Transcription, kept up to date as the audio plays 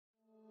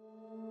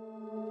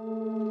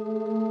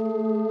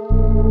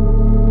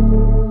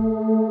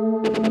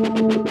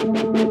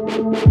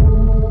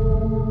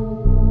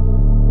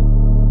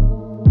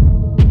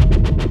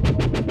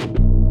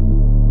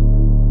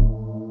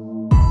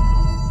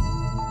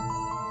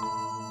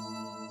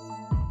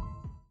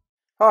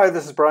Hi,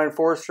 this is Brian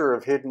Forster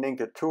of Hidden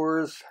Ingot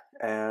Tours,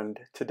 and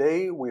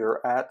today we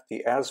are at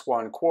the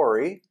Aswan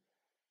Quarry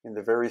in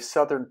the very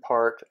southern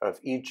part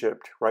of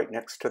Egypt, right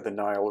next to the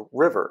Nile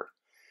River.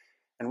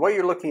 And what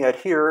you're looking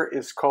at here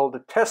is called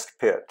a test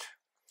pit.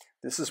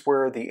 This is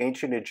where the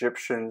ancient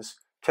Egyptians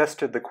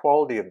tested the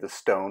quality of the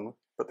stone,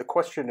 but the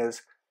question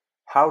is,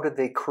 how did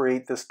they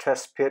create this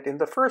test pit in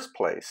the first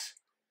place?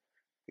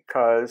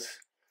 Because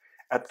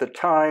at the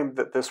time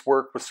that this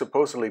work was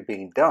supposedly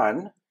being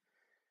done,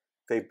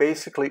 they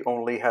basically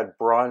only had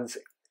bronze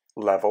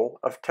level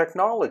of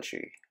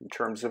technology in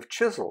terms of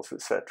chisels,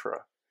 etc.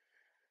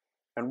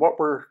 And what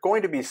we're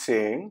going to be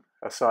seeing,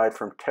 aside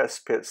from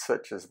test pits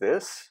such as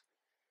this,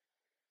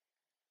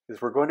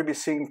 is we're going to be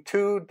seeing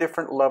two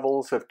different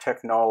levels of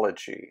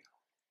technology.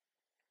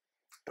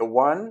 The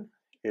one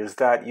is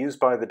that used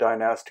by the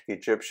dynastic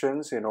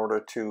Egyptians in order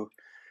to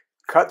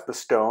cut the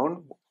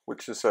stone,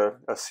 which is a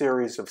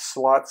series of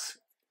slots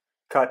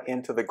cut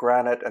into the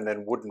granite and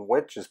then wooden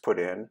wedges put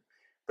in,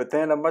 but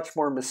then a much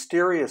more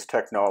mysterious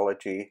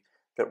technology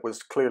that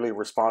was clearly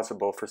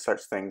responsible for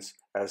such things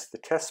as the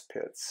test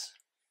pits.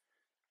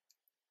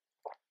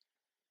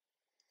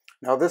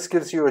 Now this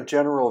gives you a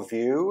general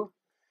view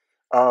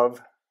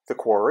of the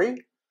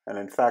quarry, and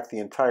in fact the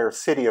entire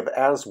city of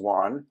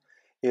Aswan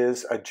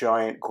is a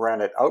giant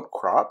granite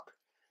outcrop.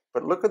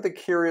 But look at the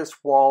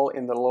curious wall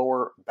in the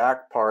lower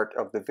back part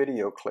of the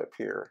video clip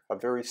here, a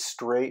very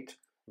straight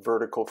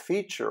vertical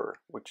feature,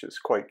 which is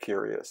quite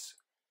curious.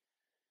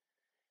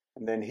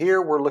 And then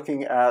here we're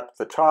looking at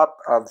the top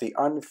of the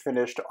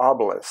unfinished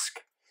obelisk,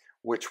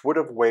 which would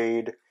have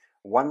weighed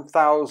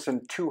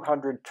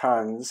 1,200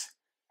 tons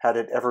had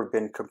it ever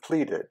been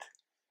completed,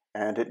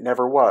 and it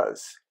never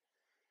was.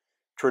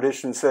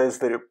 Tradition says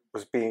that it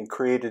was being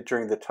created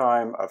during the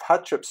time of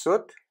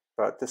Hatshepsut,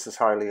 but this is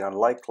highly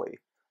unlikely.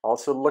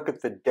 Also look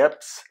at the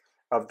depths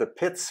of the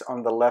pits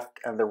on the left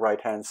and the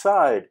right-hand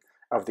side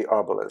of the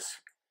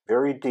obelisk.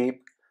 Very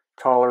deep,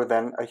 taller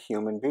than a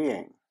human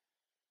being.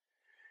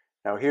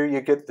 Now here you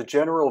get the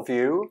general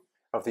view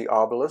of the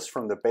obelisk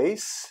from the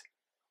base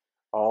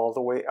all the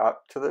way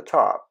up to the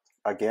top.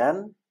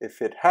 Again,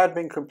 if it had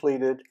been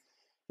completed,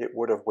 it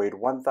would have weighed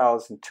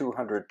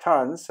 1,200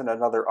 tons. And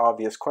another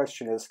obvious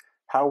question is,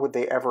 how would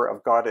they ever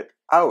have got it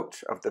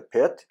out of the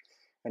pit?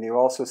 And you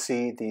also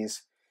see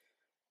these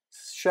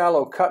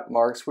shallow cut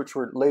marks, which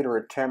were later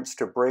attempts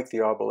to break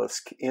the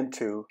obelisk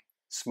into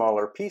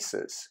smaller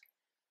pieces.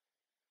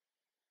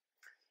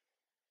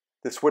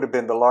 This would have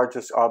been the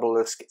largest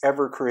obelisk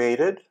ever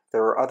created.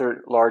 There are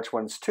other large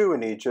ones too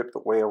in Egypt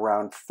that weigh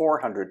around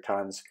 400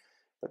 tons,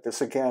 but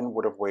this again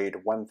would have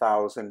weighed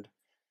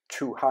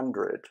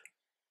 1,200.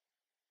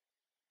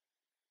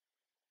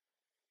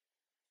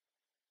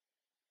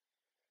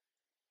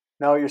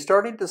 Now you're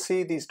starting to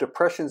see these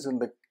depressions in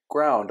the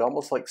ground,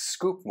 almost like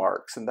scoop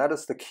marks, and that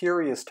is the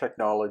curious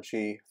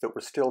technology that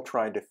we're still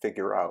trying to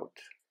figure out.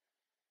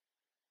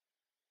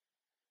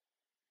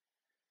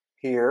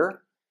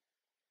 Here,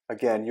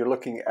 again, you're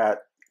looking at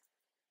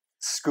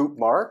scoop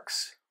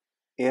marks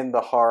in the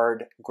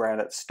hard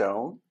granite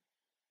stone.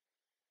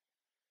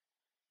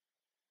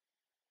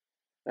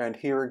 And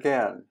here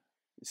again,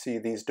 you see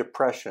these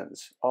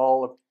depressions,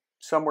 all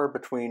somewhere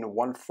between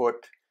 1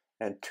 foot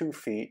and 2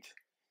 feet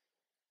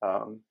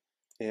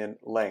in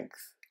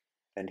length.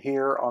 And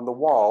here on the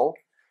wall,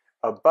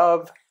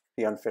 above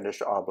the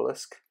unfinished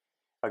obelisk,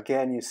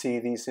 again you see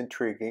these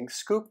intriguing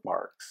scoop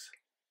marks.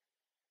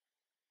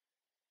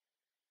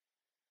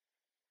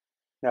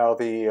 Now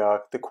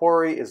the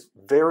quarry is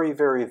very,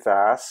 very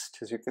vast,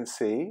 as you can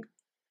see.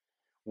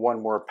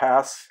 One more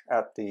pass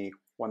at the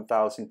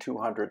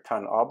 1,200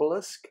 ton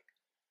obelisk.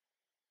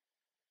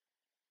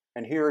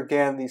 And here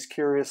again, these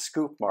curious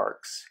scoop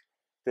marks.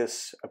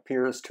 This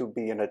appears to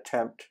be an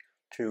attempt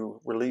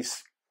to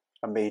release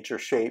a major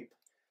shape,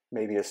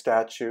 maybe a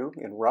statue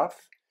in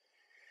rough.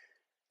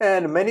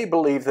 And many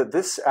believe that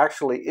this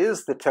actually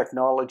is the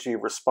technology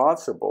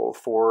responsible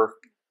for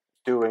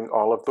doing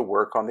all of the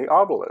work on the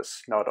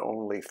obelisk, not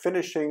only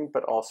finishing,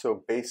 but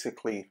also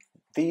basically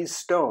these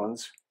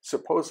stones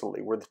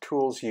supposedly were the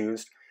tools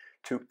used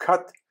to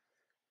cut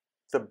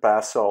the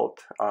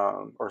basalt,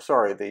 the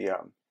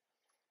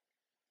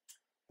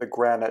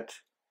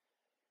granite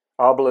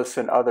obelisks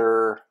and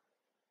other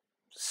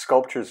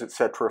sculptures,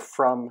 etc.,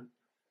 from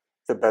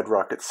the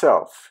bedrock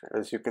itself.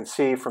 As you can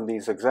see from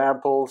these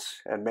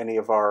examples, and many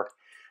of our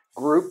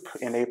group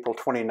in April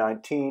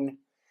 2019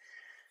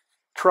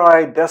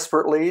 tried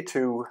desperately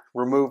to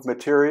remove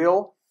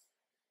material.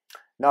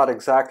 Not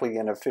exactly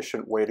an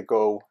efficient way to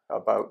go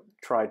about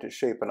trying to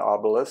shape an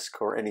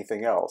obelisk or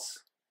anything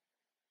else.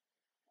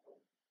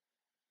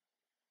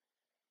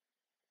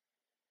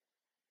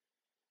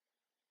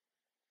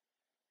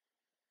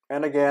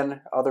 And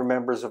again, other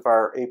members of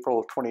our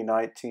April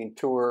 2019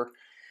 tour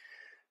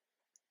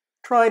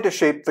trying to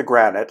shape the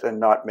granite and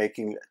not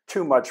making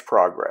too much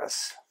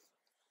progress.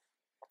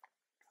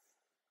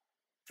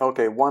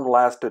 Okay, one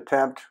last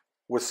attempt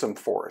with some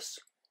force.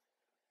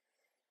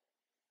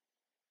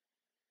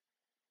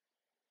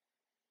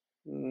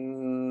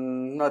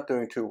 Not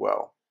doing too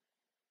well.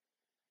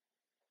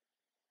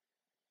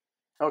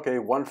 Okay,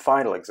 one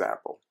final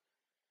example.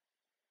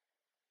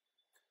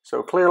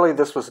 So clearly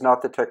this was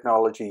not the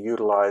technology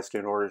utilized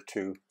in order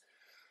to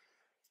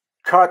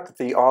cut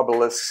the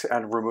obelisks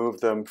and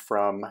remove them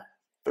from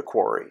the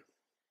quarry.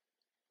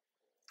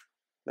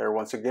 There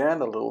once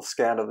again, a little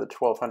scan of the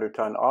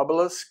 1,200-ton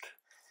obelisk,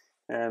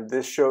 and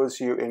this shows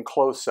you in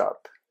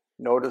close-up.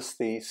 Notice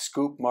the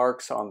scoop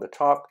marks on the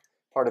top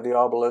part of the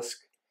obelisk,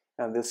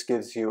 and this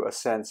gives you a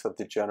sense of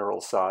the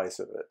general size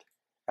of it.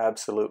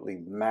 Absolutely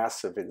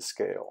massive in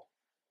scale.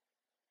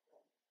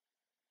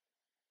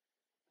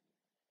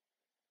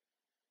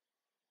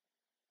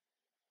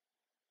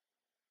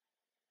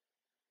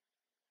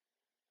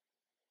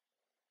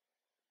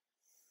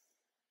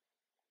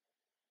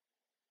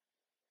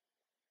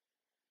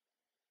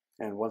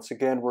 And once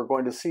again, we're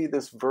going to see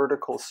this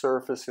vertical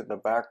surface in the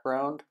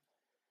background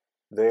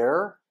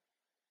there,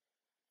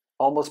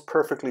 almost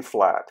perfectly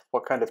flat.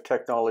 What kind of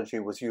technology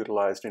was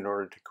utilized in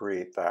order to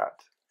create that?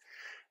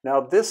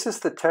 Now, this is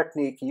the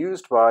technique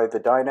used by the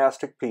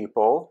dynastic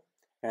people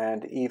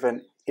and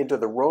even into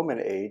the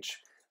Roman age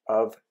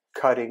of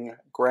cutting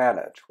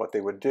granite. What they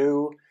would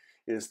do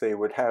is they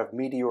would have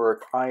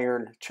meteoric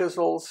iron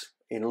chisels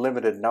in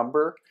limited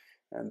number,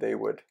 and they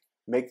would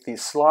make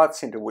these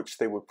slots into which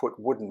they would put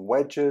wooden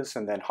wedges,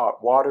 and then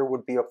hot water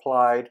would be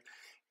applied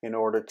in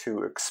order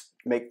to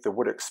make the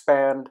wood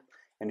expand.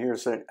 And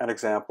here's an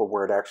example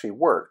where it actually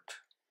worked.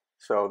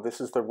 So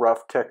this is the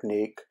rough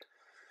technique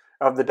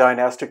of the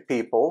dynastic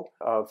people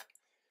of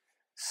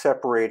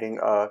separating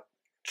a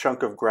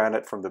chunk of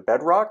granite from the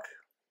bedrock.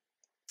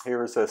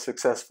 Here's a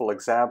successful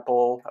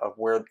example of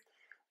where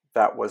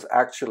that was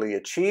actually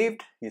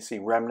achieved. You see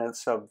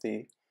remnants of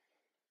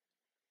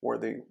where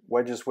the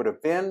wedges would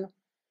have been.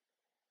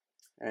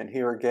 And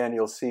here again,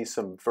 you'll see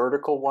some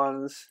vertical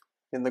ones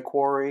in the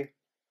quarry.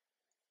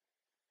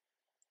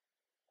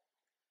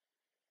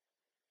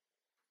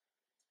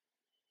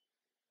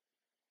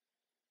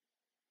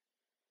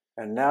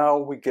 And now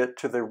we get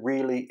to the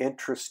really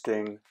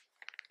interesting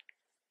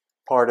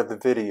part of the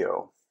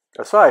video,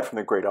 aside from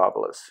the Great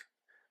Obelisk.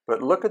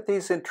 But look at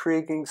these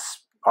intriguing,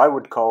 I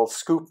would call,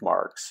 scoop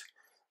marks.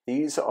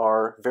 These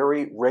are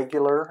very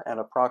regular and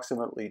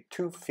approximately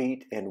 2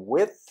 feet in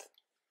width.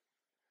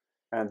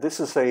 And this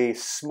is a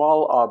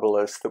small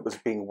obelisk that was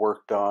being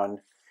worked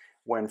on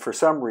when, for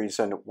some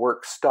reason,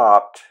 work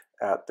stopped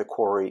at the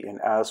quarry in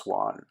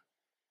Aswan.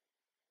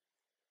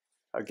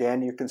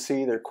 Again, you can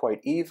see they're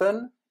quite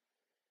even.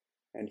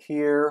 And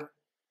here,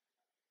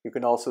 you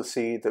can also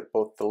see that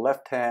both the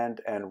left-hand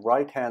and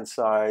right-hand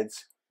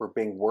sides were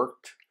being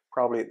worked,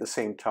 probably at the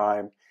same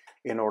time,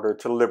 in order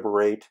to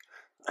liberate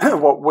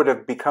what would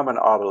have become an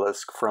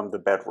obelisk from the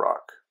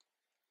bedrock.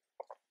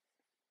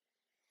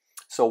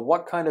 So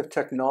what kind of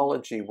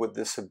technology would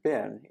this have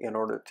been in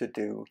order to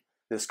do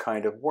this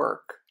kind of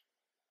work?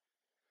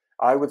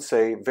 I would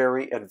say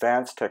very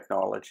advanced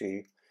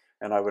technology,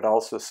 and I would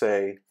also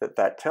say that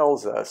that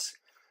tells us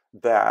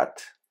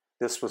that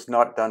this was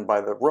not done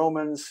by the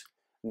Romans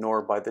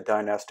nor by the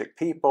dynastic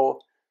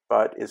people,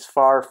 but is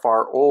far,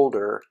 far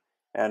older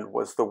and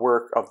was the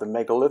work of the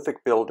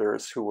megalithic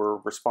builders who were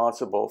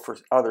responsible for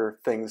other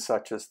things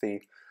such as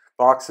the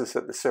boxes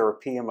at the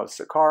Serapeum of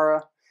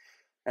Saqqara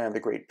and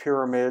the Great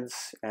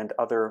Pyramids and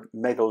other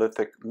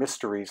megalithic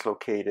mysteries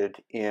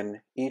located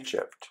in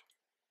Egypt.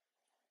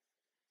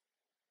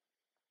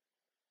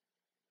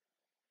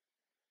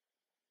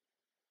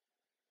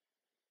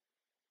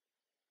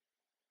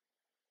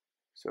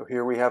 So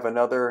here we have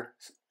another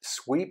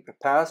sweep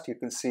past. You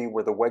can see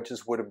where the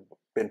wedges would have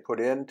been put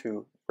in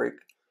to break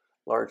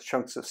large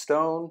chunks of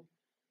stone.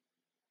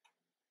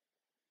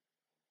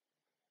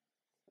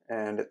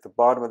 And at the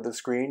bottom of the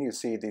screen, you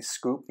see these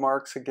scoop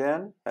marks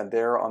again, and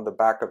they're on the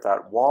back of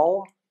that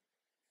wall.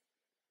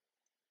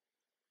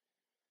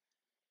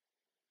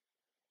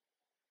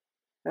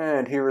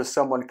 And here is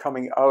someone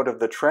coming out of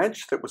the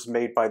trench that was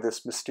made by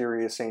this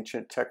mysterious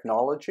ancient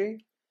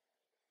technology.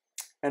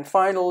 And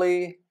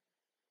finally,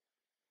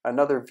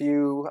 another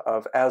view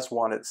of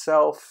Aswan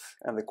itself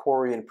and the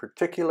quarry in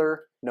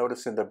particular.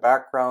 Notice in the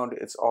background,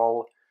 it's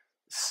all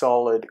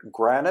solid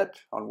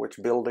granite on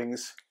which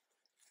buildings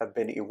have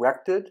been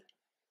erected.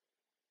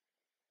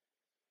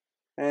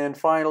 And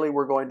finally,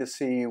 we're going to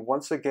see,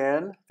 once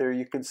again, there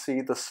you can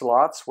see the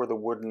slots where the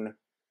wooden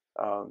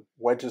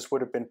wedges would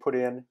have been put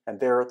in,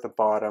 and there at the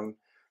bottom,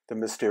 the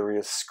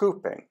mysterious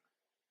scooping.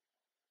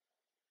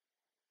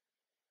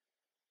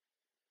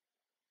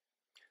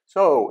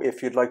 So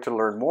if you'd like to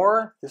learn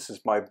more, this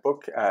is my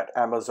book at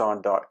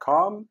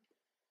Amazon.com.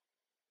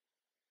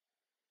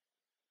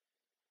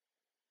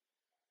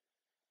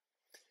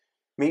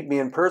 Meet me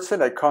in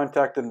person at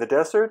Contact in the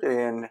Desert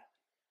in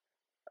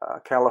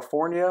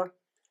California,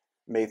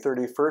 May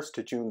 31st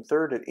to June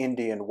 3rd at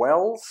Indian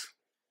Wells.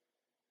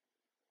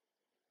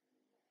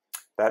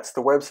 That's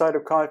the website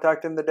of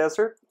Contact in the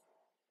Desert.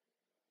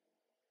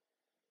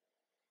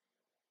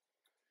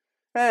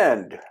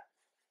 And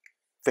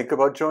think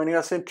about joining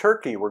us in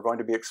Turkey. We're going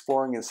to be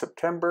exploring in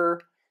September,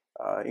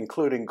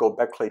 including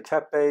Göbekli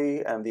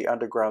Tepe and the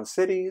underground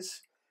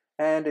cities.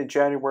 And in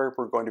January,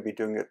 we're going to be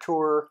doing a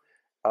tour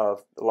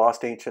of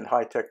lost ancient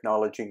high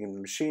technology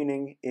and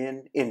machining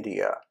in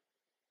India.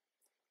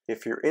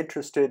 If you're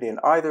interested in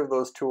either of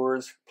those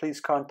tours, please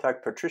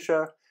contact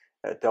Patricia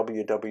at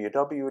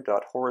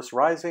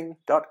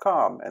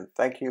www.horacerising.com, and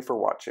thank you for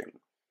watching.